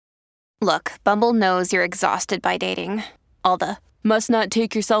Look, Bumble knows you're exhausted by dating. All the must not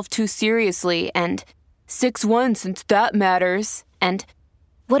take yourself too seriously and 6'1" since that matters. And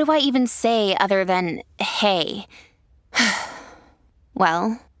what do I even say other than hey?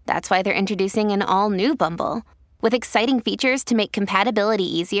 Well, that's why they're introducing an all-new Bumble with exciting features to make compatibility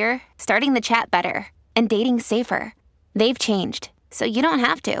easier, starting the chat better, and dating safer. They've changed, so you don't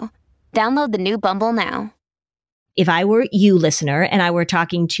have to. Download the new Bumble now. If I were you, listener, and I were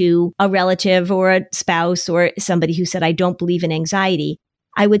talking to a relative or a spouse or somebody who said, I don't believe in anxiety,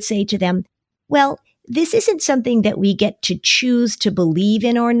 I would say to them, well, this isn't something that we get to choose to believe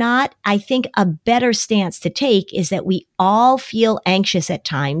in or not. I think a better stance to take is that we all feel anxious at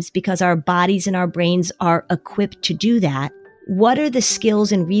times because our bodies and our brains are equipped to do that. What are the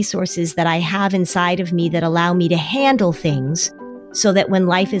skills and resources that I have inside of me that allow me to handle things so that when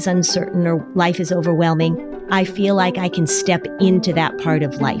life is uncertain or life is overwhelming, I feel like I can step into that part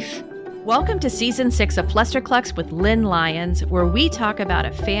of life? Welcome to Season 6 of Flusterclux with Lynn Lyons, where we talk about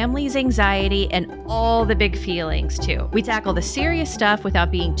a family's anxiety and all the big feelings, too. We tackle the serious stuff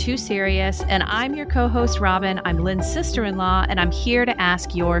without being too serious, and I'm your co-host, Robin. I'm Lynn's sister-in-law, and I'm here to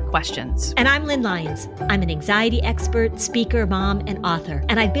ask your questions. And I'm Lynn Lyons. I'm an anxiety expert, speaker, mom, and author,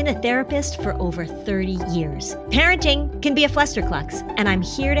 and I've been a therapist for over 30 years. Parenting can be a flusterclux, and I'm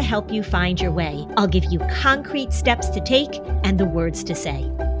here to help you find your way. I'll give you concrete steps to take and the words to say.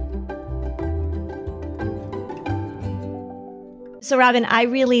 So, Robin, I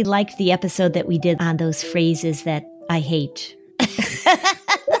really liked the episode that we did on those phrases that I hate.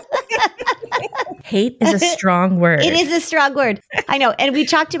 Hate is a strong word. It is a strong word. I know. And we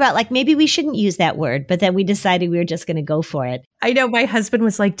talked about like, maybe we shouldn't use that word, but then we decided we were just going to go for it. I know my husband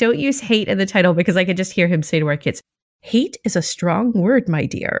was like, don't use hate in the title, because I could just hear him say to our kids, hate is a strong word, my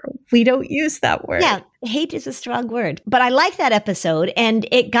dear. We don't use that word. Yeah, hate is a strong word. But I like that episode, and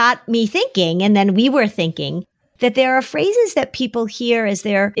it got me thinking, and then we were thinking, that there are phrases that people hear as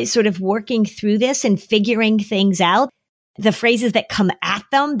they're sort of working through this and figuring things out. The phrases that come at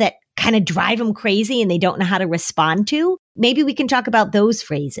them that kind of drive them crazy and they don't know how to respond to. Maybe we can talk about those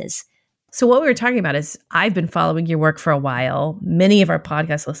phrases. So what we were talking about is I've been following your work for a while. Many of our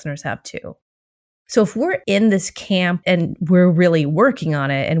podcast listeners have too. So if we're in this camp and we're really working on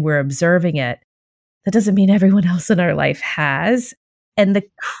it and we're observing it, that doesn't mean everyone else in our life has. And the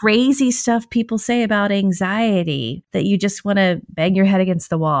crazy stuff people say about anxiety that you just want to bang your head against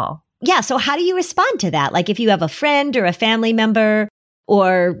the wall. Yeah. So how do you respond to that? Like if you have a friend or a family member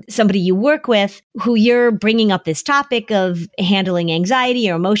or somebody you work with who you're bringing up this topic of handling anxiety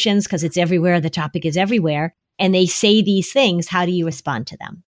or emotions because it's everywhere, the topic is everywhere, and they say these things, how do you respond to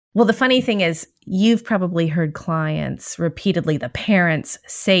them? Well, the funny thing is, you've probably heard clients repeatedly, the parents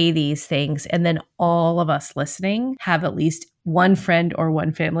say these things, and then all of us listening have at least one friend or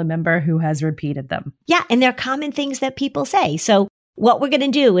one family member who has repeated them. Yeah, and they're common things that people say. So what we're going to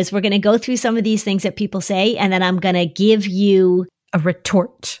do is we're going to go through some of these things that people say, and then I'm going to give you a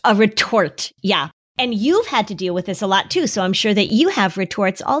retort. A retort, yeah. And you've had to deal with this a lot too, so I'm sure that you have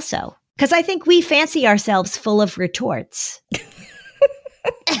retorts also. Because I think we fancy ourselves full of retorts.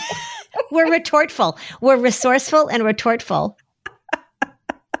 We're retortful. We're resourceful and retortful.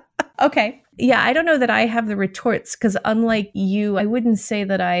 Okay. Yeah, I don't know that I have the retorts because unlike you, I wouldn't say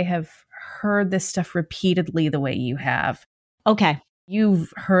that I have heard this stuff repeatedly the way you have. Okay.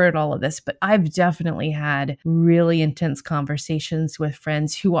 You've heard all of this, but I've definitely had really intense conversations with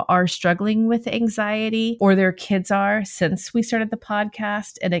friends who are struggling with anxiety, or their kids are, since we started the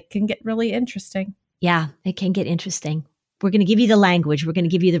podcast, and it can get really interesting. Yeah, it can get interesting. We're going to give you the language. We're going to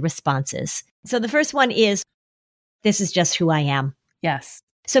give you the responses. So the first one is, this is just who I am. Yes.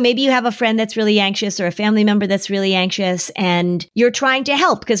 So maybe you have a friend that's really anxious or a family member that's really anxious and you're trying to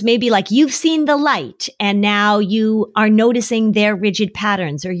help because maybe like you've seen the light and now you are noticing their rigid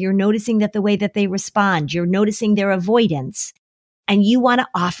patterns, or you're noticing that the way that they respond, you're noticing their avoidance, and you want to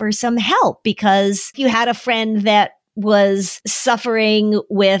offer some help because you had a friend that was suffering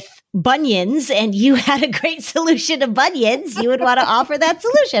with bunions and you had a great solution to bunions, you would want to offer that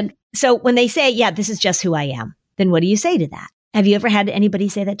solution. So when they say, yeah, this is just who I am, then what do you say to that? Have you ever had anybody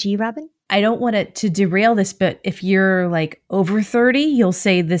say that to you, Robin? I don't want it to derail this, but if you're like over 30, you'll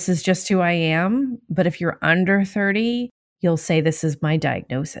say, this is just who I am. But if you're under 30, you'll say, this is my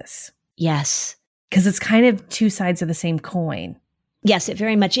diagnosis. Yes. Because it's kind of two sides of the same coin. Yes, it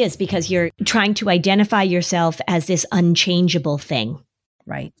very much is, because you're trying to identify yourself as this unchangeable thing.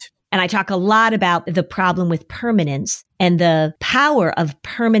 Right. And I talk a lot about the problem with permanence and the power of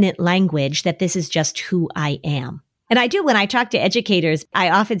permanent language, that this is just who I am. And I do, when I talk to educators,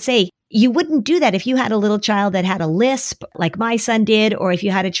 I often say, You wouldn't do that if you had a little child that had a lisp like my son did, or if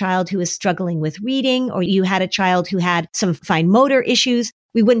you had a child who was struggling with reading, or you had a child who had some fine motor issues.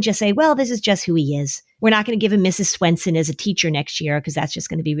 We wouldn't just say, well, this is just who he is. We're not going to give him Mrs. Swenson as a teacher next year because that's just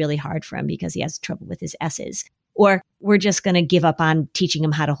going to be really hard for him because he has trouble with his S's. Or we're just going to give up on teaching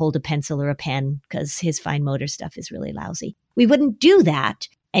him how to hold a pencil or a pen because his fine motor stuff is really lousy. We wouldn't do that.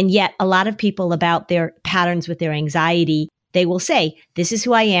 And yet a lot of people about their patterns with their anxiety, they will say, this is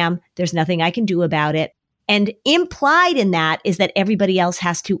who I am. There's nothing I can do about it. And implied in that is that everybody else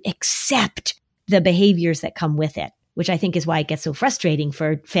has to accept the behaviors that come with it, which I think is why it gets so frustrating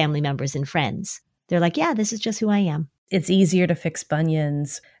for family members and friends. They're like, yeah, this is just who I am. It's easier to fix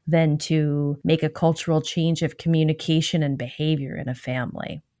bunions than to make a cultural change of communication and behavior in a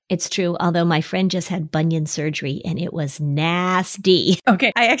family. It's true, although my friend just had bunion surgery and it was nasty.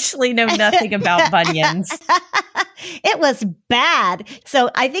 Okay, I actually know nothing about bunions. It was bad. So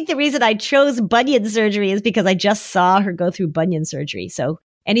I think the reason I chose bunion surgery is because I just saw her go through bunion surgery. So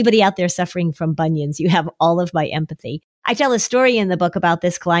anybody out there suffering from bunions, you have all of my empathy. I tell a story in the book about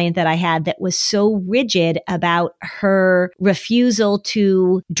this client that I had that was so rigid about her refusal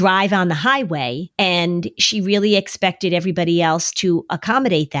to drive on the highway. And she really expected everybody else to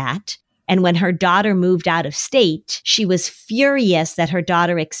accommodate that. And when her daughter moved out of state, she was furious that her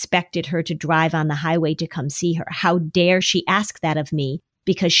daughter expected her to drive on the highway to come see her. How dare she ask that of me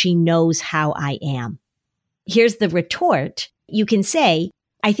because she knows how I am? Here's the retort. You can say,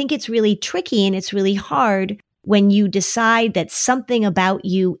 I think it's really tricky and it's really hard when you decide that something about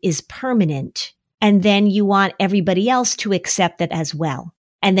you is permanent and then you want everybody else to accept it as well.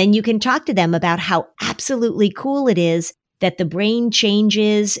 And then you can talk to them about how absolutely cool it is that the brain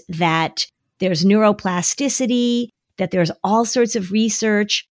changes, that there's neuroplasticity, that there's all sorts of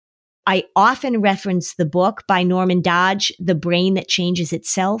research. I often reference the book by Norman Dodge, The Brain That Changes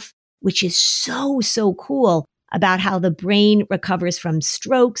Itself, which is so cool about how the brain recovers from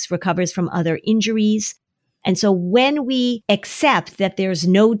strokes, recovers from other injuries. And so when we accept that there's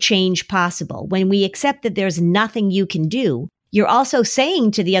no change possible, when we accept that there's nothing you can do, you're also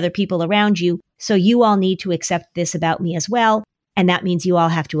saying to the other people around you, so you all need to accept this about me as well. And that means you all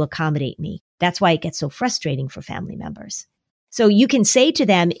have to accommodate me. That's why it gets so frustrating for family members. So you can say to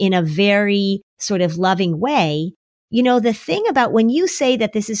them in a very sort of loving way, you know, the thing about when you say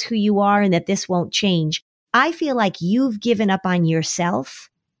that this is who you are and that this won't change, I feel like you've given up on yourself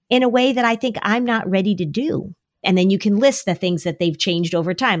in a way that I think I'm not ready to do. And then you can list the things that they've changed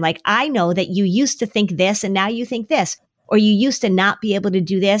over time. Like, I know that you used to think this and now you think this, or you used to not be able to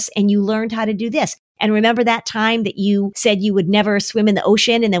do this and you learned how to do this. And remember that time that you said you would never swim in the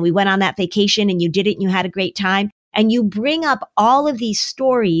ocean and then we went on that vacation and you did it and you had a great time. And you bring up all of these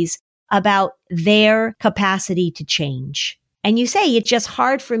stories about their capacity to change. And you say, it's just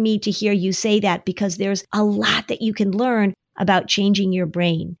hard for me to hear you say that because there's a lot that you can learn about changing your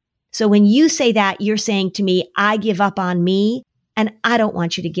brain. So when you say that, you're saying to me, I give up on me and I don't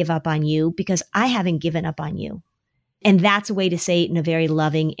want you to give up on you because I haven't given up on you. And that's a way to say it in a very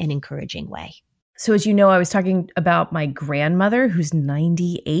loving and encouraging way. So as you know, I was talking about my grandmother who's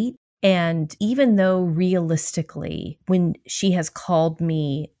 98. And even though realistically, when she has called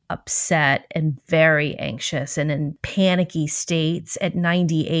me upset and very anxious and in panicky states at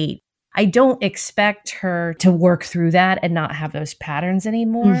 98, I don't expect her to work through that and not have those patterns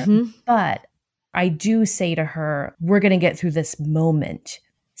anymore. Mm-hmm. But I do say to her, we're going to get through this moment.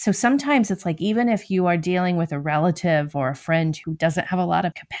 So sometimes it's like, even if you are dealing with a relative or a friend who doesn't have a lot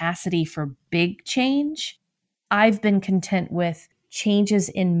of capacity for big change, I've been content with changes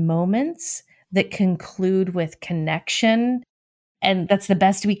in moments that conclude with connection. And that's the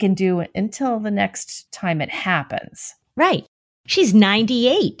best we can do until the next time it happens. Right. She's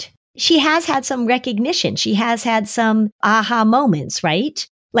 98. She has had some recognition. She has had some aha moments, right?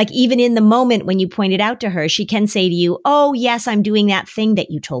 Like even in the moment when you point it out to her, she can say to you, oh, yes, I'm doing that thing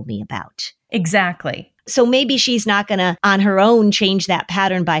that you told me about. Exactly. So maybe she's not going to on her own change that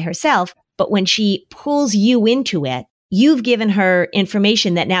pattern by herself. But when she pulls you into it, you've given her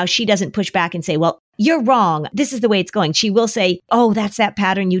information that now she doesn't push back and say, well, you're wrong. This is the way it's going. She will say, oh, that's that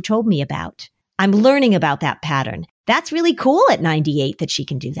pattern you told me about. I'm learning about that pattern. That's really cool at 98 that she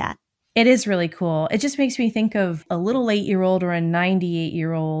can do that. It is really cool. It just makes me think of a little 8-year-old or a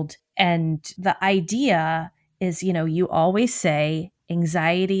 98-year-old. And the idea is, you know, you always say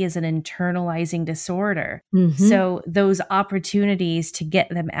anxiety is an internalizing disorder. Mm-hmm. So those opportunities to get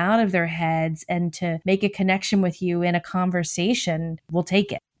them out of their heads and to make a connection with you in a conversation, we'll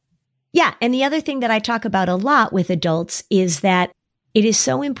take it. Yeah. And the other thing that I talk about a lot with adults is that it is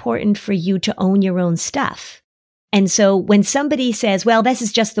so important for you to own your own stuff. And so when somebody says, well, this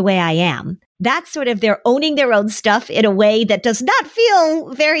is just the way I am, that's sort of they're owning their own stuff in a way that does not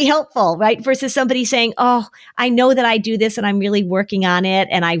feel very helpful, right? Versus somebody saying, oh, I know that I do this and I'm really working on it.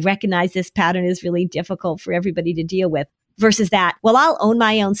 And I recognize this pattern is really difficult for everybody to deal with. Versus that, well, I'll own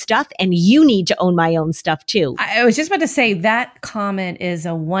my own stuff and you need to own my own stuff too. I was just about to say that comment is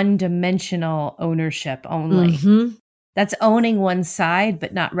a one-dimensional ownership only. Mm-hmm. That's owning one side,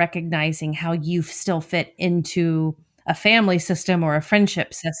 but not recognizing how you still fit into a family system or a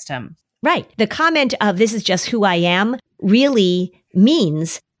friendship system. Right. The comment of this is just who I am really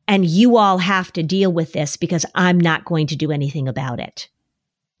means, and you all have to deal with this because I'm not going to do anything about it.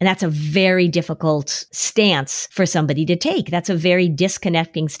 And that's a very difficult stance for somebody to take. That's a very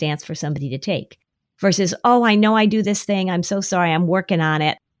disconnecting stance for somebody to take. Versus, oh, I know I do this thing. I'm so sorry. I'm working on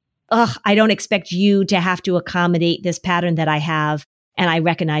it. Ugh, I don't expect you to have to accommodate this pattern that I have. And I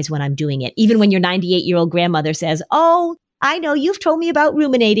recognize when I'm doing it. Even when your 98-year-old grandmother says, oh, I know you've told me about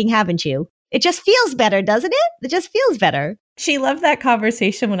ruminating, haven't you? It just feels better, doesn't it? It just feels better. She loved that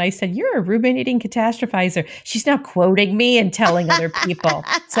conversation when I said, you're a ruminating catastrophizer. She's now quoting me and telling other people.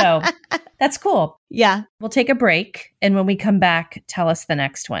 So that's cool. Yeah. We'll take a break. And when we come back, tell us the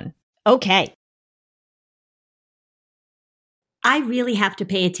next one. Okay. I really have to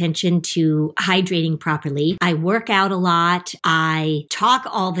pay attention to hydrating properly. I work out a lot. I talk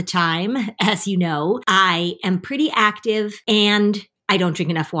all the time, as you know. I am pretty active and I don't drink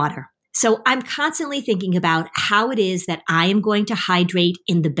enough water. So I'm constantly thinking about how it is that I am going to hydrate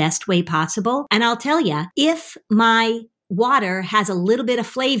in the best way possible. And I'll tell you, if my water has a little bit of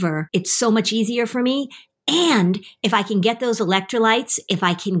flavor, it's so much easier for me. And if I can get those electrolytes, if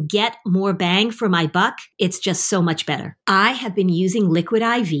I can get more bang for my buck, it's just so much better. I have been using Liquid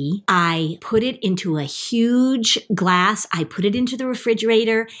IV. I put it into a huge glass. I put it into the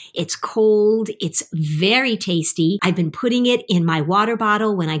refrigerator. It's cold. It's very tasty. I've been putting it in my water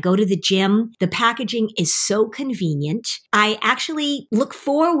bottle when I go to the gym. The packaging is so convenient. I actually look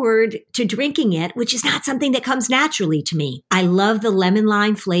forward to drinking it, which is not something that comes naturally to me. I love the lemon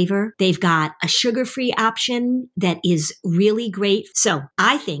lime flavor. They've got a sugar-free option that is really great. So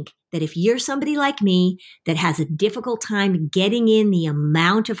I think that if you're somebody like me that has a difficult time getting in the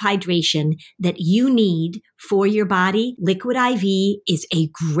amount of hydration that you need for your body, Liquid IV is a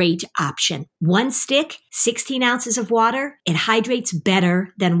great option. One stick, 16 ounces of water, it hydrates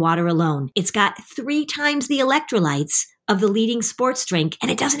better than water alone. It's got 3 times the electrolytes of the leading sports drink,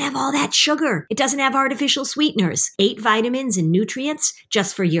 and it doesn't have all that sugar. It doesn't have artificial sweeteners. 8 vitamins and nutrients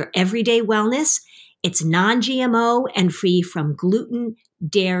just for your everyday wellness. It's non-GMO and free from gluten,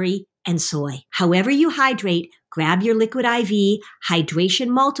 dairy, and soy. However you hydrate, grab your Liquid IV Hydration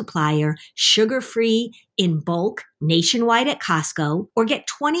Multiplier, sugar-free in bulk, nationwide at Costco, or get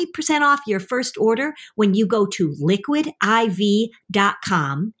 20% off your first order when you go to liquidiv.com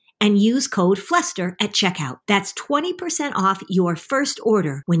and use code Fluster at checkout. That's 20% off your first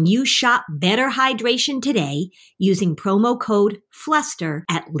order when you shop Better Hydration today using promo code Fluster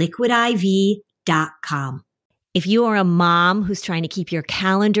at liquidiv.com. If you are a mom who's trying to keep your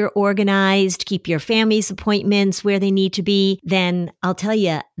calendar organized, keep your family's appointments where they need to be, then I'll tell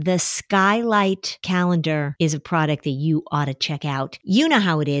you, the Skylight calendar is a product that you ought to check out. You know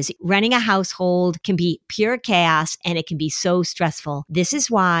how it is. Running a household can be pure chaos and it can be so stressful. This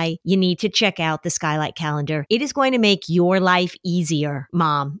is why you need to check out the Skylight calendar. It is going to make your life easier,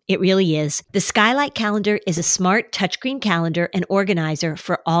 Mom. It really is. The Skylight calendar is a smart touchscreen calendar and organizer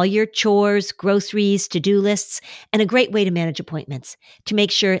for all your chores, groceries, to-do lists, and a great way to manage appointments to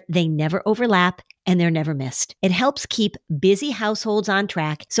make sure they never overlap and they're never missed. It helps keep busy households on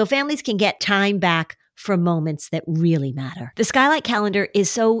track so families can get time back for moments that really matter. The Skylight calendar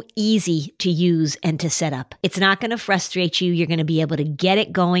is so easy to use and to set up. It's not going to frustrate you. You're going to be able to get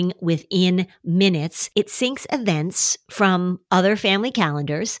it going within minutes. It syncs events from other family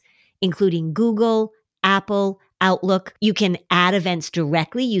calendars, including Google, Apple, Outlook. You can add events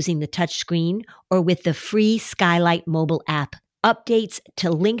directly using the touchscreen or with the free Skylight mobile app. Updates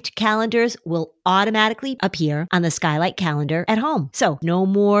to linked calendars will automatically appear on the Skylight calendar at home. So no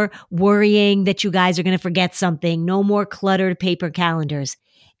more worrying that you guys are going to forget something. No more cluttered paper calendars.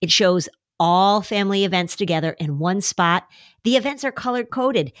 It shows all family events together in one spot. The events are color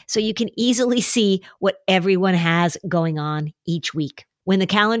coded so you can easily see what everyone has going on each week. When the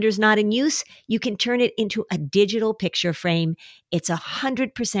calendar's not in use, you can turn it into a digital picture frame. It's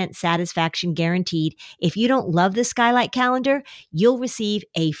 100% satisfaction guaranteed. If you don't love the Skylight calendar, you'll receive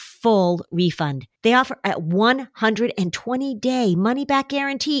a full refund. They offer a 120-day money-back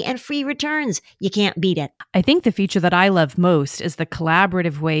guarantee and free returns. You can't beat it. I think the feature that I love most is the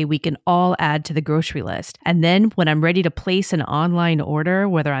collaborative way we can all add to the grocery list. And then when I'm ready to place an online order,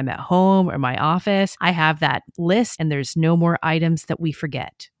 whether I'm at home or my office, I have that list and there's no more items that we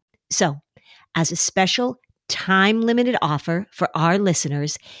forget. So, as a special time-limited offer for our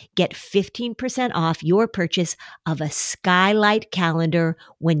listeners, get 15% off your purchase of a Skylight calendar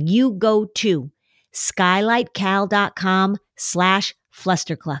when you go to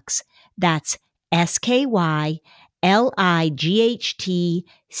skylightcal.com/flusterclux. That's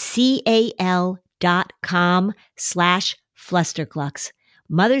SKYLIGHTCAL.com/flusterclux.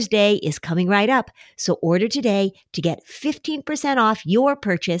 Mother's Day is coming right up, so order today to get 15% off your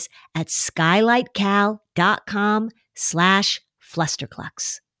purchase at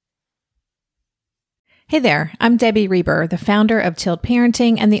skylightcal.com/flusterclux. Hey there, I'm Debbie Reber, the founder of Tilt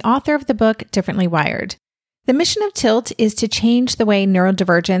Parenting and the author of the book Differently Wired. The mission of Tilt is to change the way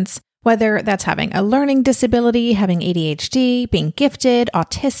neurodivergence, whether that's having a learning disability, having ADHD, being gifted,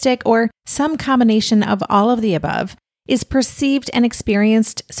 autistic, or some combination of all of the above, is perceived and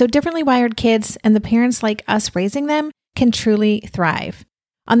experienced so differently wired kids and the parents like us raising them can truly thrive.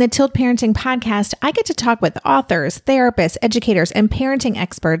 On the Tilt Parenting podcast, I get to talk with authors, therapists, educators, and parenting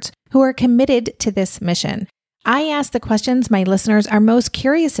experts who are committed to this mission. I ask the questions my listeners are most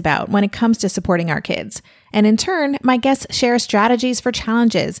curious about when it comes to supporting our kids. And in turn, my guests share strategies for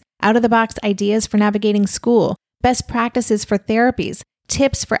challenges, out-of-the-box ideas for navigating school, best practices for therapies,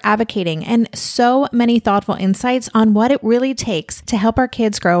 tips for advocating, and so many thoughtful insights on what it really takes to help our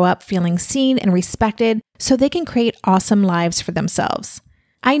kids grow up feeling seen and respected so they can create awesome lives for themselves.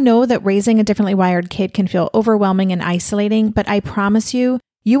 I know that raising a differently wired kid can feel overwhelming and isolating, but I promise you,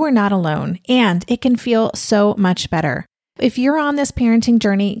 you are not alone, and it can feel so much better. If you're on this parenting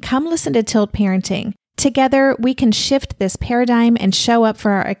journey, come listen to Tilt Parenting. Together, we can shift this paradigm and show up for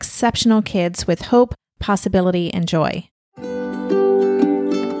our exceptional kids with hope, possibility, and joy.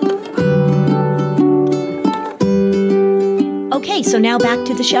 Okay, so now back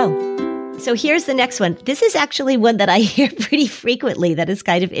to the show. So here's the next one. This is actually one that I hear pretty frequently that is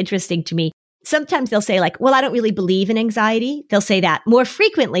kind of interesting to me. Sometimes they'll say like, well, I don't really believe in anxiety. They'll say that. More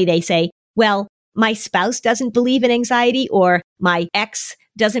frequently, they say, well, my spouse doesn't believe in anxiety, or my ex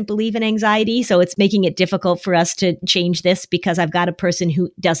doesn't believe in anxiety. So it's making it difficult for us to change this because I've got a person who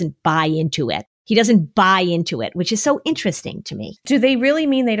doesn't buy into it. He doesn't buy into it, which is so interesting to me. Do they really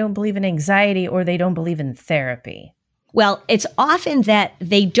mean they don't believe in anxiety or they don't believe in therapy? Well, it's often that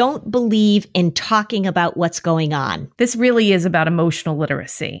they don't believe in talking about what's going on. This really is about emotional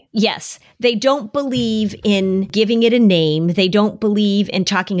literacy. Yes. They don't believe in giving it a name. They don't believe in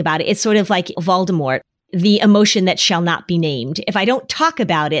talking about it. It's sort of like Voldemort, the emotion that shall not be named. If I don't talk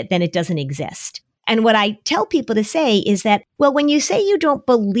about it, then it doesn't exist. And what I tell people to say is that, well, when you say you don't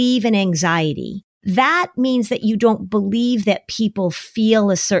believe in anxiety, that means that you don't believe that people feel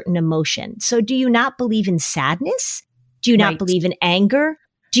a certain emotion. So do you not believe in sadness? Do you not believe in anger?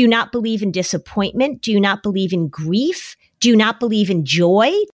 Do you not believe in disappointment? Do you not believe in grief? Do you not believe in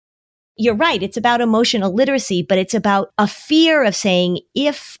joy? You're right. It's about emotional literacy, but it's about a fear of saying,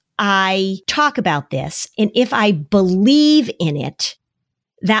 if I talk about this and if I believe in it,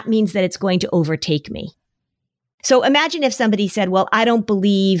 that means that it's going to overtake me. So imagine if somebody said, well, I don't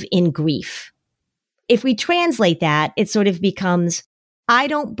believe in grief. If we translate that, it sort of becomes, I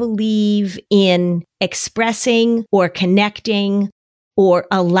don't believe in expressing or connecting or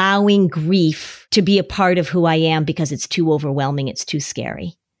allowing grief to be a part of who I am because it's too overwhelming, it's too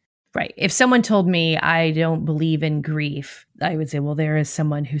scary. Right. If someone told me I don't believe in grief, I would say, well, there is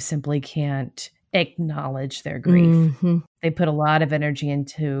someone who simply can't acknowledge their grief. Mm-hmm. They put a lot of energy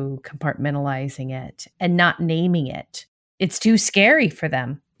into compartmentalizing it and not naming it. It's too scary for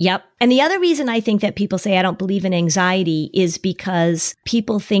them. Yep. And the other reason I think that people say I don't believe in anxiety is because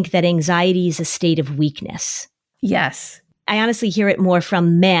people think that anxiety is a state of weakness. Yes. I honestly hear it more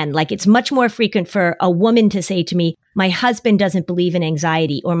from men. Like it's much more frequent for a woman to say to me, my husband doesn't believe in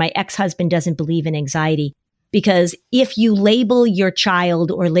anxiety, or my ex-husband doesn't believe in anxiety. Because if you label your child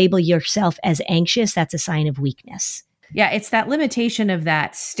or label yourself as anxious, that's a sign of weakness. Yeah, it's that limitation of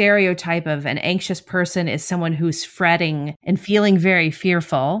that stereotype of an anxious person is someone who's fretting and feeling very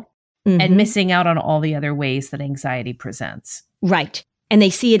fearful and missing out on all the other ways that anxiety presents. Right. And they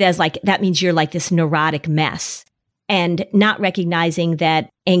see it as like, that means you're like this neurotic mess, and not recognizing that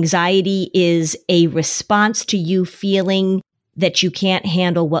anxiety is a response to you feeling that you can't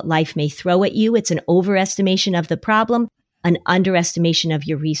handle what life may throw at you. It's an overestimation of the problem, an underestimation of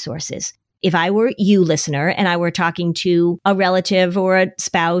your resources. if I were you, listener, and I were talking to a relative or a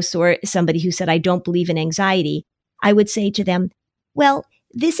spouse or somebody who said, I don't believe in anxiety, I would say to them, well,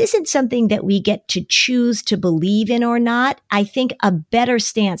 this isn't something that we get to choose to believe in or not. I think a better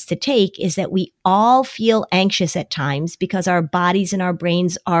stance to take is that we all feel anxious at times because our bodies and our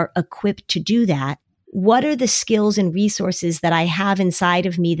brains are equipped to do that. What are the skills and resources that I have inside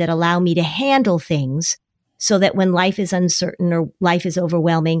of me that allow me to handle things so that when life is uncertain or life is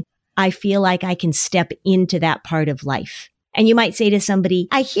overwhelming, I feel like I can step into that part of life? And you might say to somebody,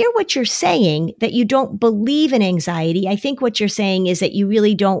 I hear what you're saying, that you don't believe in anxiety. I think what you're saying is that you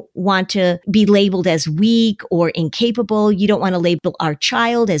really don't want to be labeled as weak or incapable. You don't want to label our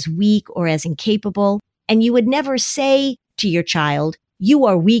child as weak or as incapable. And you would never say to your child, you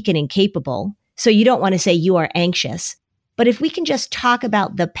are weak and incapable. So you don't want to say you are anxious. But if we can just talk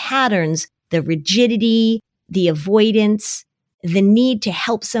about the patterns, the rigidity, the avoidance, the need to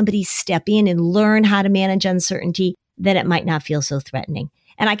help somebody step in and learn how to manage uncertainty, then it might not feel so threatening.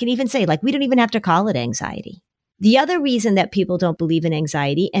 And I can even say, like, we don't even have to call it anxiety. The other reason that people don't believe in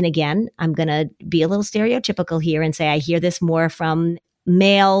anxiety, and again, I'm going to be a little stereotypical here and say I hear this more from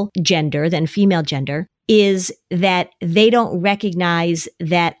male gender than female gender, is that they don't recognize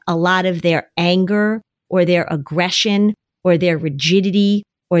that a lot of their anger or their aggression or their rigidity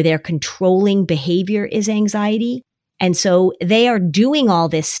or their controlling behavior is anxiety. And so they are doing all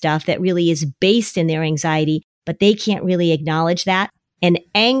this stuff that really is based in their anxiety, but they can't really acknowledge that. And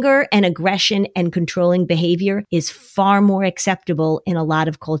anger and aggression and controlling behavior is far more acceptable in a lot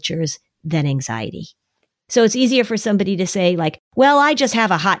of cultures than anxiety. So it's easier for somebody to say, like, well, I just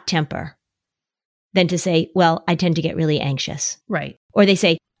have a hot temper, than to say, well, I tend to get really anxious. Right. Or they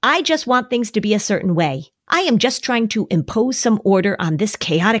say, I just want things to be a certain way. I am just trying to impose some order on this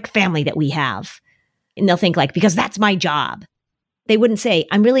chaotic family that we have. And they'll think, like, because that's my job. They wouldn't say,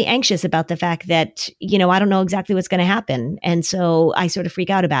 I'm really anxious about the fact that, I don't know exactly what's going to happen. And so I sort of freak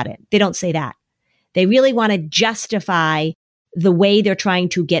out about it. They don't say that. They really want to justify the way they're trying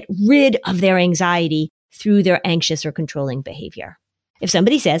to get rid of their anxiety through their anxious or controlling behavior. If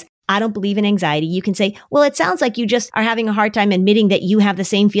somebody says, I don't believe in anxiety, you can say, well, it sounds like you just are having a hard time admitting that you have the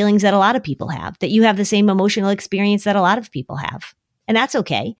same feelings that a lot of people have, that you have the same emotional experience that a lot of people have. And that's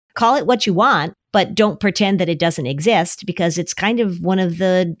okay. Call it what you want, but don't pretend that it doesn't exist, because it's kind of one of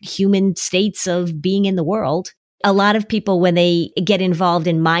the human states of being in the world. A lot of people, when they get involved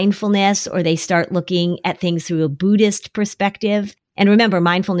in mindfulness or they start looking at things through a Buddhist perspective, and remember,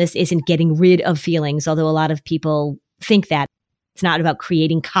 mindfulness isn't getting rid of feelings, although a lot of people think that. It's not about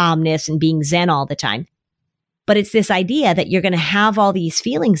creating calmness and being Zen all the time. But it's this idea that you're going to have all these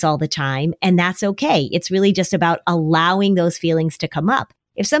feelings all the time, and that's okay. It's really just about allowing those feelings to come up.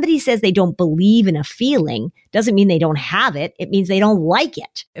 If somebody says they don't believe in a feeling, doesn't mean they don't have it. It means they don't like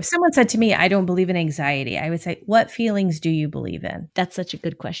it. If someone said to me, I don't believe in anxiety, I would say, what feelings do you believe in? That's such a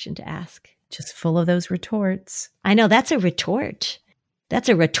good question to ask. Just full of those retorts. I know, that's a retort. That's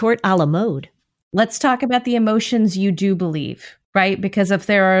a retort a la mode. Let's talk about the emotions you do believe, right? Because if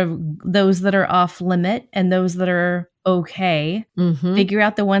there are those that are off limit and those that are okay, figure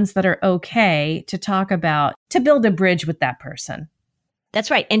out the ones that are okay to talk about, to build a bridge with that person. That's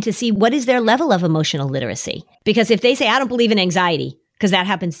right. And to see what is their level of emotional literacy. Because if they say, I don't believe in anxiety, because that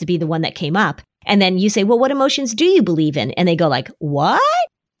happens to be the one that came up, and then you say, well, what emotions do you believe in? And they go like, what?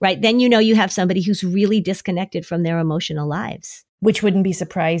 Right? Then you know you have somebody who's really disconnected from their emotional lives. Which wouldn't be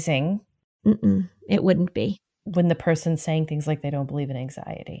surprising. It wouldn't be. When the person's saying things like they don't believe in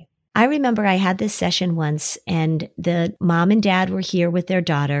anxiety. I remember I had this session once, and the mom and dad were here with their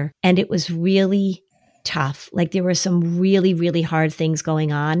daughter, and it was really tough. Like, there were some really, really hard things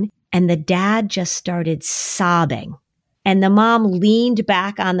going on. And the dad just started sobbing. And the mom leaned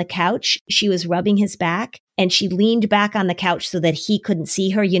back on the couch. She was rubbing his back, and she leaned back on the couch so that he couldn't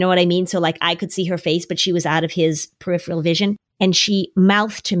see her. You know what I mean? So like I could see her face, but she was out of his peripheral vision. And she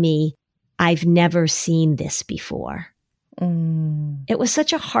mouthed to me, I've never seen this before. It was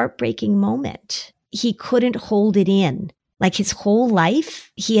such a heartbreaking moment. He couldn't hold it in. Like, his whole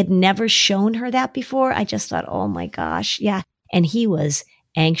life, he had never shown her that before. I just thought, oh my gosh, yeah. And he was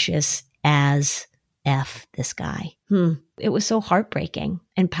anxious as F, this guy. It was so heartbreaking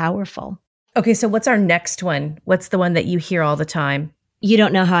and powerful. Okay, so what's our next one? What's the one that you hear all the time? You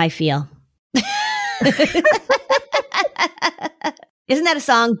don't know how I feel. Isn't that a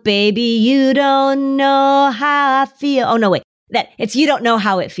song? Baby, you don't know how I feel. Oh, no, wait. It's you don't know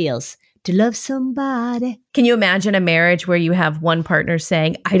how it feels to love somebody. Can you imagine a marriage where you have one partner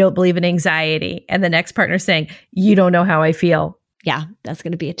saying, I don't believe in anxiety, and the next partner saying, you don't know how I feel? Yeah, that's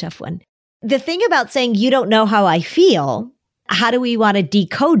going to be a tough one. The thing about saying you don't know how I feel, how do we want to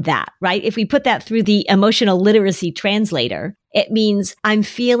decode that, right? If we put that through the emotional literacy translator, it means I'm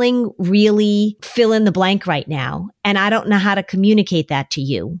feeling really fill in the blank right now, and I don't know how to communicate that to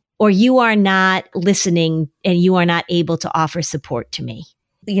you, or you are not listening and you are not able to offer support to me.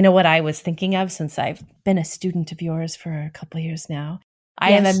 You know what I was thinking of, since I've been a student of yours for a couple of years now?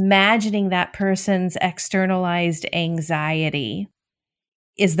 I am imagining that person's externalized anxiety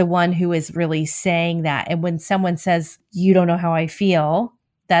is the one who is really saying that. And when someone says, you don't know how I feel,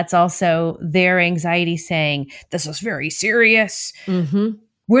 that's also their anxiety saying, this is very serious. Mm-hmm.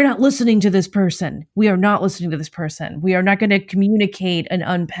 We're not listening to this person. We are not listening to this person. We are not going to communicate and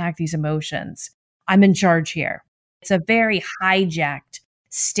unpack these emotions. I'm in charge here. It's a very hijacked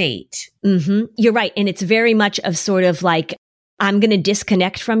state. Mm-hmm. You're right. And it's very much of sort of like, I'm going to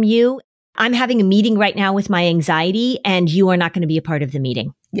disconnect from you. I'm having a meeting right now with my anxiety, and you are not going to be a part of the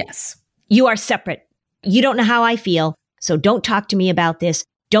meeting. Yes. You are separate. You don't know how I feel, so don't talk to me about this.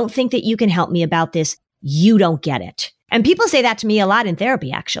 Don't think that you can help me about this. You don't get it. And people say that to me a lot in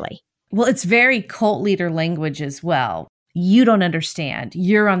therapy, actually. Well, it's very cult leader language as well. You don't understand.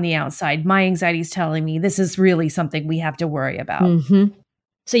 You're on the outside. My anxiety is telling me this is really something we have to worry about. Mm-hmm.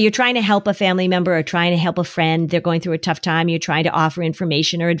 So you're trying to help a family member or trying to help a friend. They're going through a tough time. You're trying to offer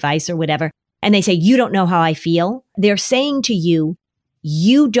information or advice or whatever. And they say, you don't know how I feel. They're saying to you,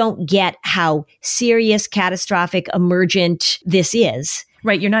 you don't get how serious, catastrophic, emergent this is.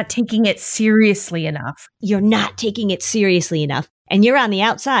 Right. You're not taking it seriously enough. You're not taking it seriously enough. And you're on the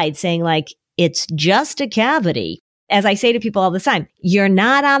outside saying like, it's just a cavity. As I say to people all the time, you're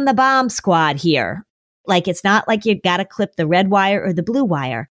not on the bomb squad here. Like, it's not like you've got to clip the red wire or the blue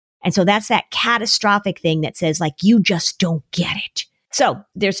wire. And so that's that catastrophic thing that says like, you just don't get it. So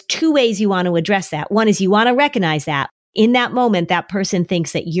there's two ways you want to address that. One is you want to recognize that in that moment, that person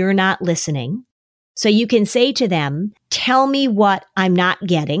thinks that you're not listening. So you can say to them, tell me what I'm not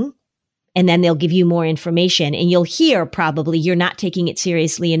getting. And then they'll give you more information, and you'll hear probably you're not taking it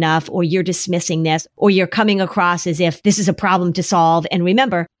seriously enough, or you're dismissing this, or you're coming across as if this is a problem to solve. And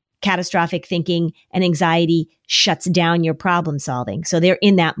remember, catastrophic thinking and anxiety shuts down your problem solving. So they're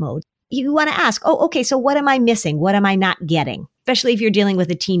in that mode. You want to ask, oh, okay, so what am I missing? What am I not getting? Especially if you're dealing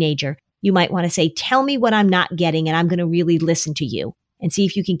with a teenager, you might want to say, tell me what I'm not getting, and I'm going to really listen to you and see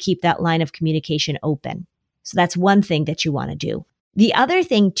if you can keep that line of communication open. So that's one thing that you want to do. The other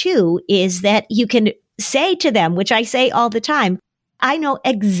thing too is that you can say to them, which I say all the time, I know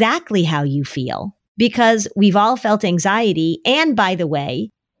exactly how you feel, because we've all felt anxiety. And by the way,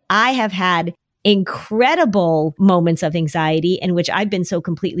 I have had incredible moments of anxiety in which I've been so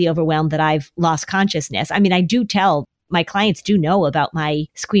completely overwhelmed that I've lost consciousness. I mean, I do tell my clients do know about my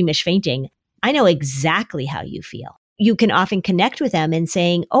squeamish fainting. I know exactly how you feel. You can often connect with them and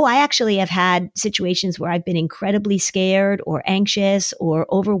saying, oh, I actually have had situations where I've been incredibly scared or anxious or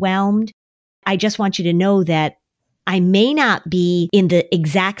overwhelmed. I just want you to know that I may not be in the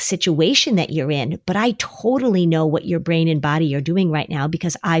exact situation that you're in, but I totally know what your brain and body are doing right now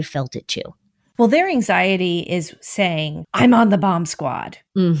because I've felt it too. Well, their anxiety is saying, I'm on the bomb squad.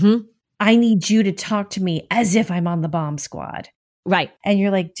 Mm-hmm. I need you to talk to me as if I'm on the bomb squad. Right. And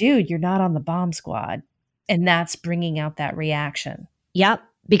you're like, dude, you're not on the bomb squad. And that's bringing out that reaction. Yep.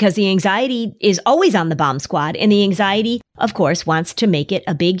 Because the anxiety is always on the bomb squad. And the anxiety, of course, wants to make it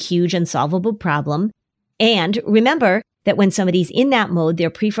a big, huge, unsolvable problem. And remember that when somebody's in that mode,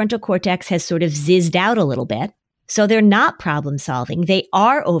 their prefrontal cortex has sort of zizzed out a little bit. So they're not problem solving. They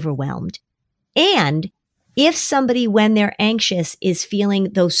are overwhelmed. And if somebody, when they're anxious, is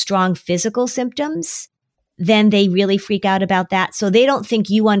feeling those strong physical symptoms, then they really freak out about that. So they don't think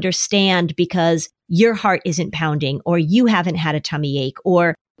you understand because your heart isn't pounding, or you haven't had a tummy ache,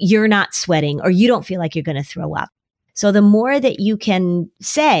 or you're not sweating, or you don't feel like you're going to throw up. So the more that you can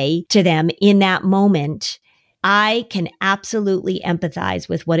say to them in that moment, I can absolutely empathize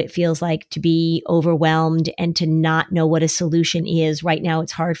with what it feels like to be overwhelmed and to not know what a solution is. Right now,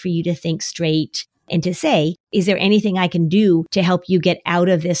 it's hard for you to think straight. And to say, is there anything I can do to help you get out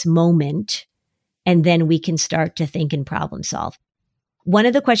of this moment? And then we can start to think and problem solve. One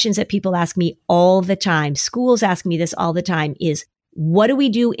of the questions that people ask me all the time, schools ask me this all the time, is what do we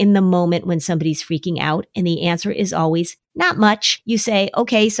do in the moment when somebody's freaking out? And the answer is always not much. You say,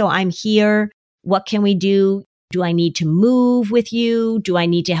 okay, so I'm here. What can we do? Do I need to move with you? Do I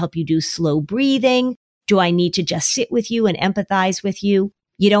need to help you do slow breathing? Do I need to just sit with you and empathize with you?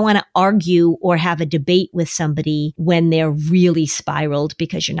 You don't want to argue or have a debate with somebody when they're really spiraled,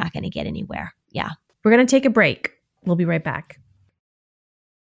 because you're not going to get anywhere. Yeah. We're going to take a break. We'll be right back.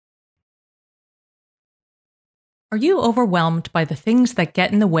 Are you overwhelmed by the things that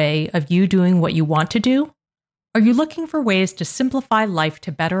get in the way of you doing what you want to do? Are you looking for ways to simplify life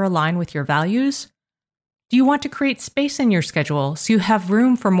to better align with your values? Do you want to create space in your schedule so you have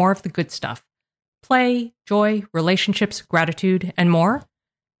room for more of the good stuff? Play, joy, relationships, gratitude, and more?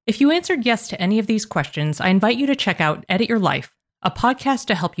 If you answered yes to any of these questions, I invite you to check out Edit Your Life, a podcast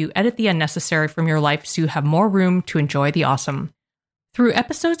to help you edit the unnecessary from your life so you have more room to enjoy the awesome. Through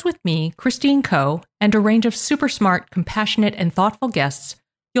episodes with me, Christine Coe, and a range of super smart, compassionate, and thoughtful guests,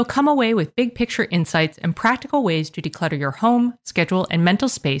 you'll come away with big picture insights and practical ways to declutter your home, schedule, and mental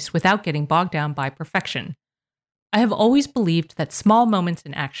space without getting bogged down by perfection. I have always believed that small moments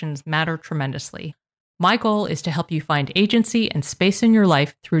and actions matter tremendously. My goal is to help you find agency and space in your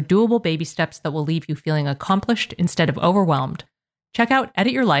life through doable baby steps that will leave you feeling accomplished instead of overwhelmed. Check out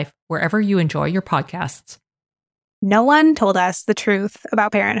Edit Your Life wherever you enjoy your podcasts. No one told us the truth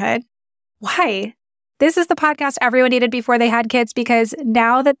about parenthood. Why? This is the podcast everyone needed before they had kids, because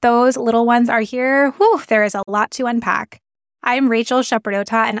now that those little ones are here, there is a lot to unpack. I'm Rachel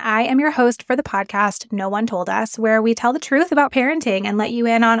Shepardota, and I am your host for the podcast No One Told Us, where we tell the truth about parenting and let you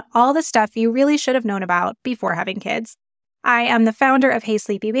in on all the stuff you really should have known about before having kids. I am the founder of Hey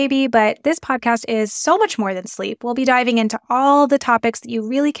Sleepy Baby, but this podcast is so much more than sleep. We'll be diving into all the topics that you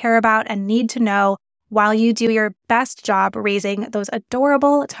really care about and need to know while you do your best job raising those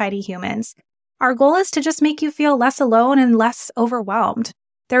adorable, tiny humans. Our goal is to just make you feel less alone and less overwhelmed.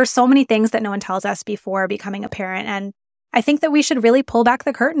 There are so many things that no one tells us before becoming a parent, and I think that we should really pull back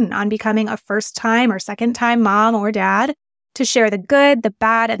the curtain on becoming a first-time or second-time mom or dad to share the good, the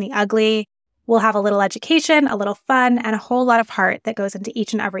bad, and the ugly. We'll have a little education, a little fun, and a whole lot of heart that goes into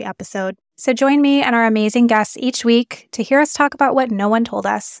each and every episode. So join me and our amazing guests each week to hear us talk about what no one told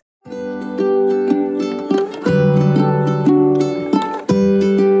us.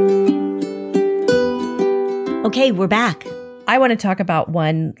 Okay, we're back. I want to talk about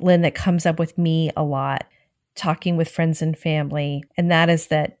one, Lynn, that comes up with me a lot, talking with friends and family, and that is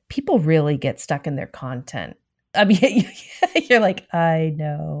that people really get stuck in their content. I mean, you're like, I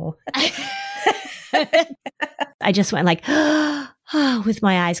know. I just went like, with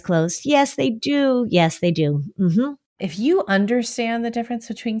my eyes closed. Yes, they do. Yes, they do. Mm-hmm. If you understand the difference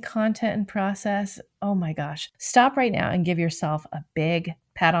between content and process, oh my gosh, stop right now and give yourself a big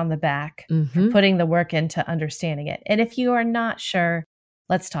pat on the back for putting the work into understanding it. And if you are not sure,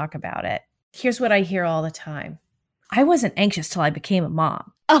 let's talk about it. Here's what I hear all the time. I wasn't anxious till I became a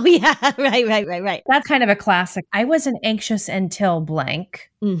mom. Oh, yeah. Right. That's kind of a classic. I wasn't anxious until blank.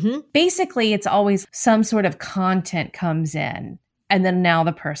 Basically, it's always some sort of content comes in, and then now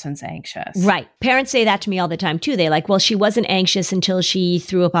the person's anxious. Right. Parents say that to me all the time, too. They're like, well, she wasn't anxious until she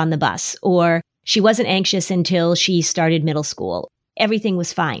threw up on the bus, or she wasn't anxious until she started middle school. Everything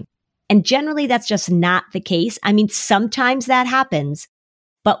was fine. And generally, that's just not the case. I mean, sometimes that happens.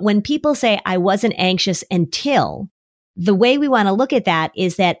 But when people say, I wasn't anxious until, the way we want to look at that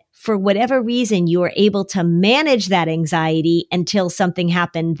is that for whatever reason, you were able to manage that anxiety until something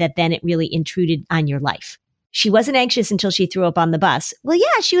happened that then it really intruded on your life. She wasn't anxious until she threw up on the bus. Well,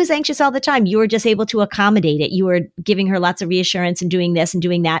 yeah, she was anxious all the time. You were just able to accommodate it. You were giving her lots of reassurance and doing this and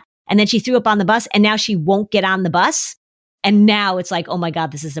doing that. And then she threw up on the bus and now she won't get on the bus. And now it's like, oh my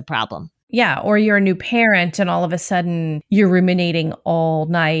God, this is a problem. Yeah. Or you're a new parent and all of a sudden you're ruminating all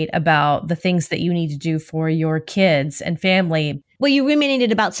night about the things that you need to do for your kids and family. Well, you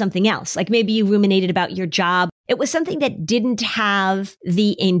ruminated about something else. Like maybe you ruminated about your job. It was something that didn't have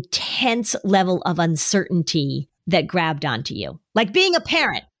the intense level of uncertainty that grabbed onto you. Like being a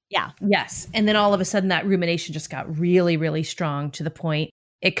parent. Yeah. Yes. And then all of a sudden that rumination just got really, really strong to the point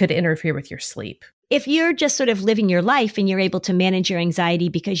it could interfere with your sleep. If you're just sort of living your life and you're able to manage your anxiety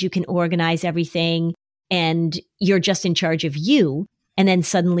because you can organize everything and you're just in charge of you, and then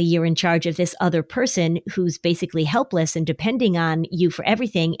suddenly you're in charge of this other person who's basically helpless and depending on you for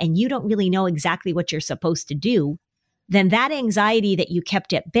everything, and you don't really know exactly what you're supposed to do, then that anxiety that you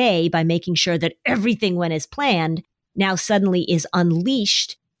kept at bay by making sure that everything went as planned now suddenly is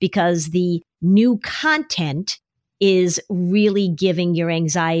unleashed because the new content is really giving your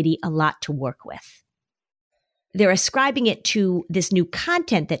anxiety a lot to work with. They're ascribing it to this new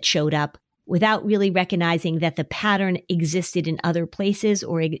content that showed up without really recognizing that the pattern existed in other places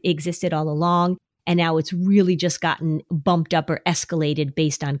or existed all along. And now it's really just gotten bumped up or escalated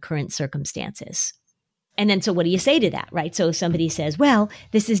based on current circumstances. And then, so what do you say to that, right? So if somebody says, well,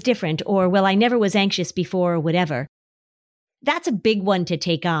 this is different, or, well, I never was anxious before, or whatever. That's a big one to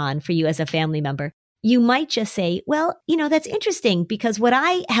take on for you as a family member. You might just say, well, that's interesting because what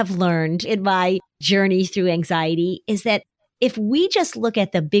I have learned in my journey through anxiety is that if we just look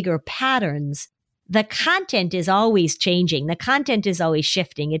at the bigger patterns, the content is always changing. The content is always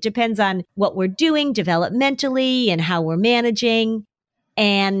shifting. It depends on what we're doing developmentally and how we're managing.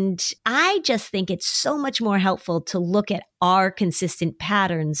 And I just think it's so much more helpful to look at our consistent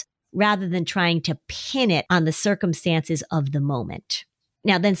patterns rather than trying to pin it on the circumstances of the moment.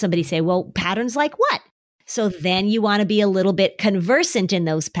 Now, then somebody say, well, patterns like what? So then you want to be a little bit conversant in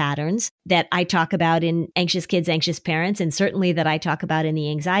those patterns that I talk about in Anxious Kids, Anxious Parents, and certainly that I talk about in the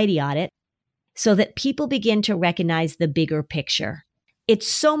anxiety audit, so that people begin to recognize the bigger picture. It's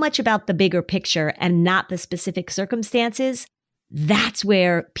so much about the bigger picture and not the specific circumstances. That's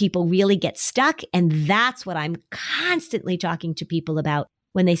where people really get stuck. And that's what I'm constantly talking to people about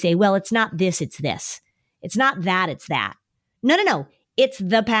when they say, well, it's not this, it's this. It's not that, it's that. No. It's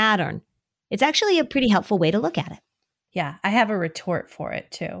the pattern. It's actually a pretty helpful way to look at it. Yeah, I have a retort for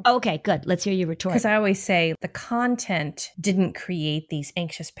it too. Okay, good. Let's hear your retort. Because I always say the content didn't create these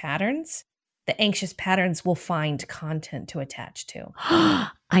anxious patterns. The anxious patterns will find content to attach to.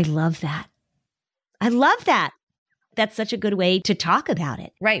 I love that. I love that. That's such a good way to talk about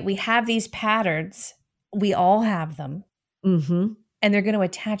it. Right. We have these patterns. We all have them. Mm-hmm. And they're going to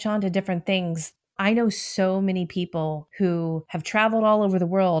attach on to different things. I know so many people who have traveled all over the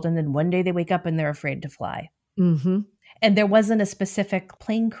world, and then one day they wake up and they're afraid to fly. Mm-hmm. And there wasn't a specific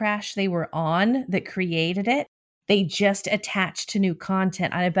plane crash they were on that created it. They just attached to new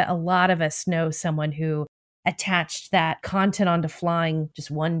content. I bet a lot of us know someone who attached that content onto flying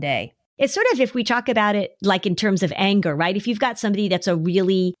just one day. It's sort of, if we talk about it like in terms of anger, right? If you've got somebody that's a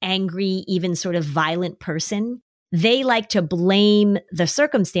really angry, even sort of violent person, they like to blame the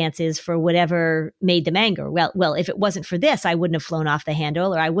circumstances for whatever made them angry. Well, if it wasn't for this, I wouldn't have flown off the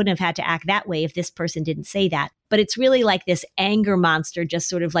handle, or I wouldn't have had to act that way if this person didn't say that. But it's really like this anger monster just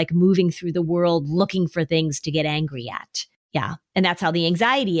sort of like moving through the world looking for things to get angry at. Yeah. And that's how the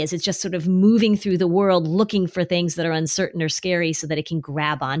anxiety is. It's just sort of moving through the world looking for things that are uncertain or scary so that it can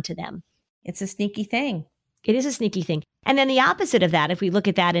grab onto them. It's a sneaky thing. It is a sneaky thing. And then the opposite of that, if we look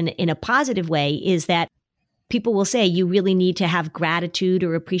at that in a positive way, is that people will say you really need to have gratitude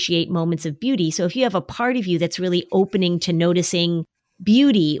or appreciate moments of beauty. So if you have a part of you that's really opening to noticing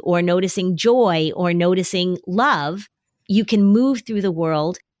beauty or noticing joy or noticing love, you can move through the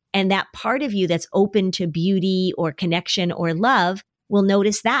world. And that part of you that's open to beauty or connection or love will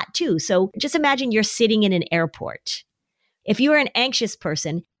notice that too. So just imagine you're sitting in an airport. If you are an anxious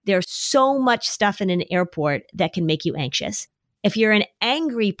person, there's so much stuff in an airport that can make you anxious. If you're an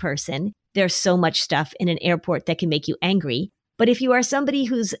angry person, there's so much stuff in an airport that can make you angry. But if you are somebody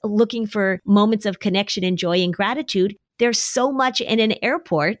who's looking for moments of connection and joy and gratitude, there's so much in an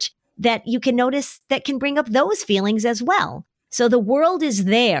airport that you can notice that can bring up those feelings as well. So the world is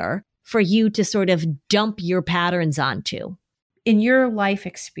there for you to sort of dump your patterns onto. In your life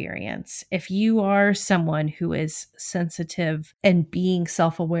experience, if you are someone who is sensitive and being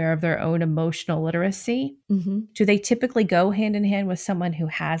self-aware of their own emotional literacy, do they typically go hand in hand with someone who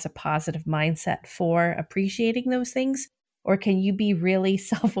has a positive mindset for appreciating those things? Or can you be really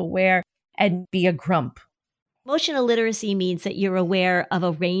self-aware and be a grump? Emotional literacy means that you're aware of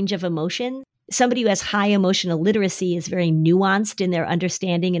a range of emotion. Somebody who has high emotional literacy is very nuanced in their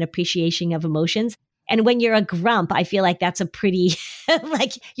understanding and appreciation of emotions. And when you're a grump, I feel like that's a pretty,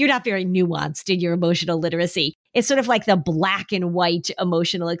 like, you're not very nuanced in your emotional literacy. It's sort of like the black and white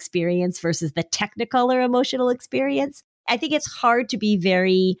emotional experience versus the technicolor emotional experience. I think it's hard to be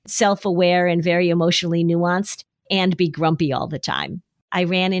very self-aware and very emotionally nuanced and be grumpy all the time. I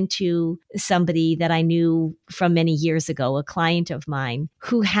ran into somebody that I knew from many years ago, a client of mine,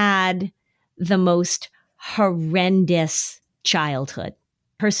 who had the most horrendous childhood.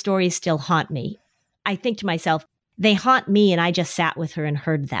 Her stories still haunt me. I think to myself, they haunt me, and I just sat with her and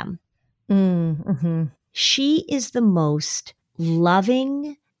heard them. Mm-hmm. She is the most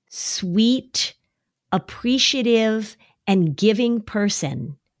loving, sweet, appreciative, and giving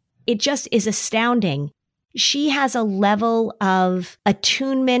person. It just is astounding. She has a level of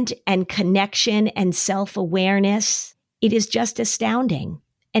attunement and connection and self-awareness. It is just astounding.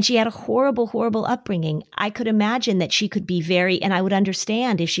 And she had a horrible, horrible upbringing. I could imagine that she could be and I would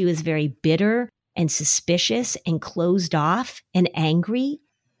understand if she was very bitter and suspicious and closed off and angry.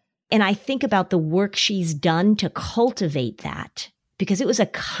 And I think about the work she's done to cultivate that, because it was a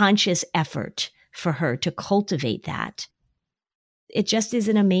conscious effort for her to cultivate that. It just is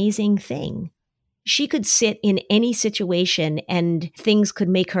an amazing thing. She could sit in any situation and things could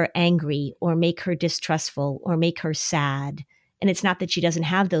make her angry or make her distrustful or make her sad. And it's not that she doesn't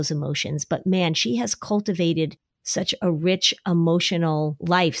have those emotions, but man, she has cultivated such a rich emotional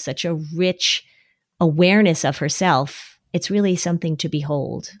life, such a rich awareness of herself. It's really something to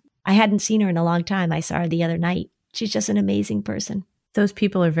behold. I hadn't seen her in a long time. I saw her the other night. She's just an amazing person. Those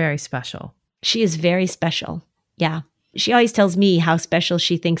people are very special. She is very special. Yeah. She always tells me how special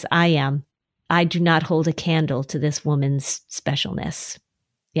she thinks I am. I do not hold a candle to this woman's specialness.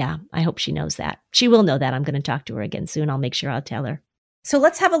 Yeah, I hope she knows that. She will know that. I'm going to talk to her again soon. I'll make sure I'll tell her. So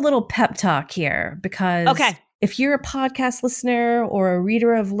let's have a little pep talk here, because if you're a podcast listener or a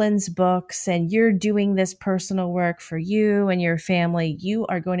reader of Lynn's books and you're doing this personal work for you and your family, you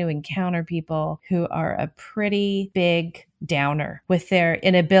are going to encounter people who are a pretty big downer with their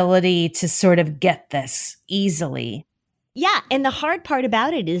inability to sort of get this easily. Yeah. And the hard part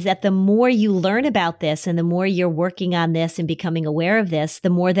about it is that the more you learn about this and the more you're working on this and becoming aware of this, the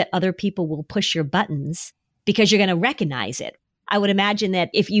more that other people will push your buttons because you're going to recognize it. I would imagine that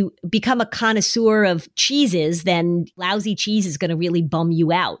if you become a connoisseur of cheeses, then lousy cheese is going to really bum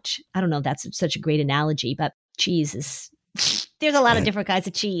you out. I don't know if that's such a great analogy, but cheese is, there's a lot of different kinds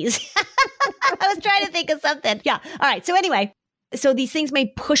of cheese. I was trying to think of something. Yeah. All right. So anyway, so these things may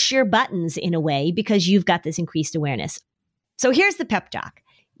push your buttons in a way because you've got this increased awareness. So here's the pep talk.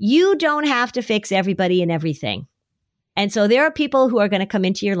 You don't have to fix everybody and everything. And so there are people who are going to come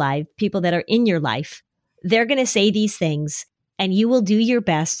into your life, people that are in your life. They're going to say these things and you will do your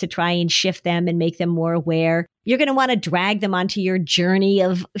best to try and shift them and make them more aware. You're going to want to drag them onto your journey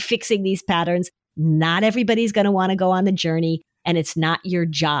of fixing these patterns. Not everybody's going to want to go on the journey, and it's not your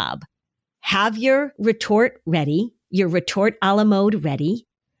job. Have your retort ready, your retort a la mode ready.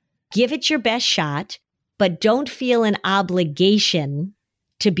 Give it your best shot. But don't feel an obligation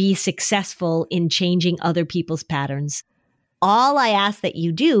to be successful in changing other people's patterns. All I ask that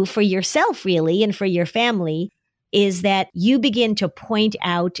you do for yourself, really, and for your family, is that you begin to point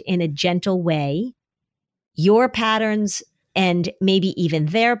out in a gentle way your patterns and maybe even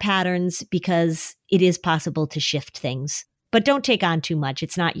their patterns, because it is possible to shift things. But don't take on too much.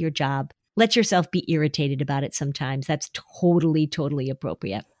 It's not your job. Let yourself be irritated about it sometimes. That's totally, totally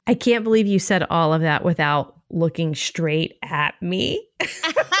appropriate. I can't believe you said all of that without looking straight at me.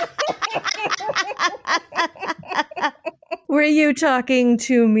 Were you talking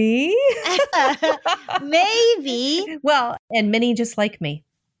to me? Maybe. Well, and many just like me.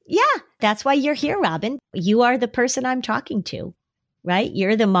 Yeah, that's why you're here, Robin. You are the person I'm talking to, right?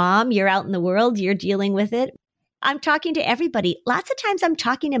 You're the mom. You're out in the world. You're dealing with it. I'm talking to everybody. Lots of times I'm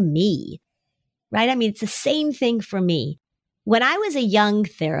talking to me, right? I mean, it's the same thing for me. When I was a young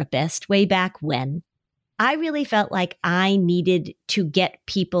therapist, way back when, I really felt like I needed to get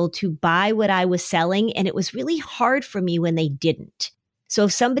people to buy what I was selling. And it was really hard for me when they didn't. So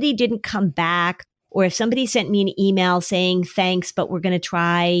if somebody didn't come back, or if somebody sent me an email saying, thanks, but we're going to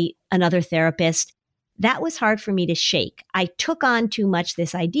try another therapist, that was hard for me to shake. I took on too much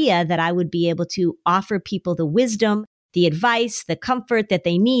this idea that I would be able to offer people the wisdom, the advice, the comfort that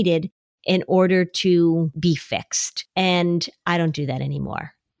they needed in order to be fixed. And I don't do that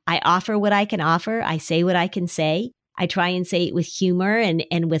anymore. I offer what I can offer. I say what I can say. I try and say it with humor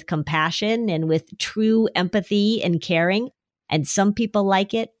and with compassion and with true empathy and caring. And some people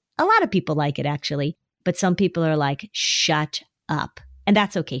like it. A lot of people like it, actually. But some people are like, shut up. And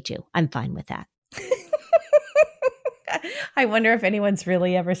that's okay, too. I'm fine with that. I wonder if anyone's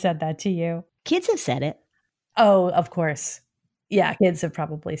really ever said that to you. Kids have said it. Oh, of course. Yeah, kids have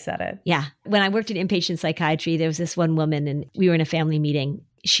probably said it. Yeah. When I worked in inpatient psychiatry, there was this one woman and we were in a family meeting.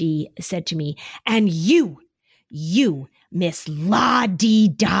 She said to me, and you, Miss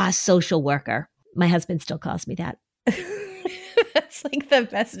La-Dee-Da social worker. My husband still calls me that. That's like the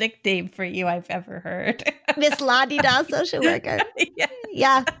best nickname for you I've ever heard. Miss La-Dee-Da social worker. Yeah.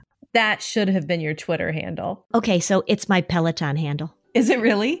 Yeah. That should have been your Twitter handle. Okay, so it's my Peloton handle. Is it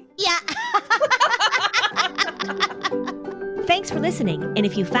really? Yeah. Thanks for listening. And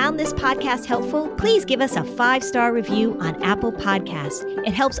if you found this podcast helpful, please give us a 5-star review on Apple Podcasts.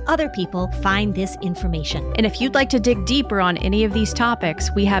 It helps other people find this information. And if you'd like to dig deeper on any of these topics,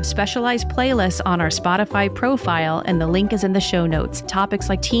 we have specialized playlists on our Spotify profile, and the link is in the show notes. Topics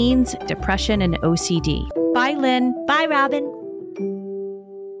like teens, depression, and OCD. Bye, Lynn. Bye, Robin.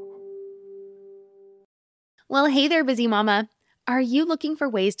 Well, hey there, busy mama. Are you looking for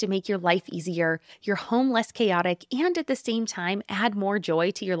ways to make your life easier, your home less chaotic, and at the same time add more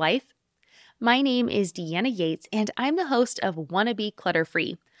joy to your life? My name is Deanna Yates, and I'm the host of Wanna Be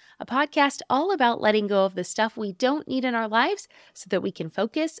Clutter-Free, a podcast all about letting go of the stuff we don't need in our lives so that we can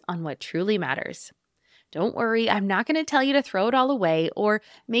focus on what truly matters. Don't worry, I'm not going to tell you to throw it all away or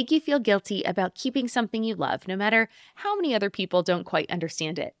make you feel guilty about keeping something you love, no matter how many other people don't quite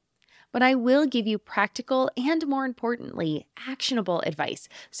understand it. But I will give you practical and, more importantly, actionable advice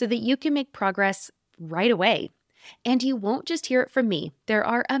so that you can make progress right away. And you won't just hear it from me. There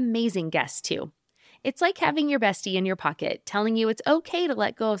are amazing guests too. It's like having your bestie in your pocket, telling you it's okay to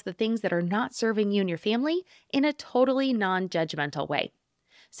let go of the things that are not serving you and your family in a totally non-judgmental way.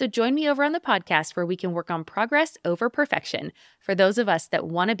 So join me over on the podcast where we can work on progress over perfection for those of us that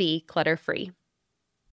want to be clutter-free.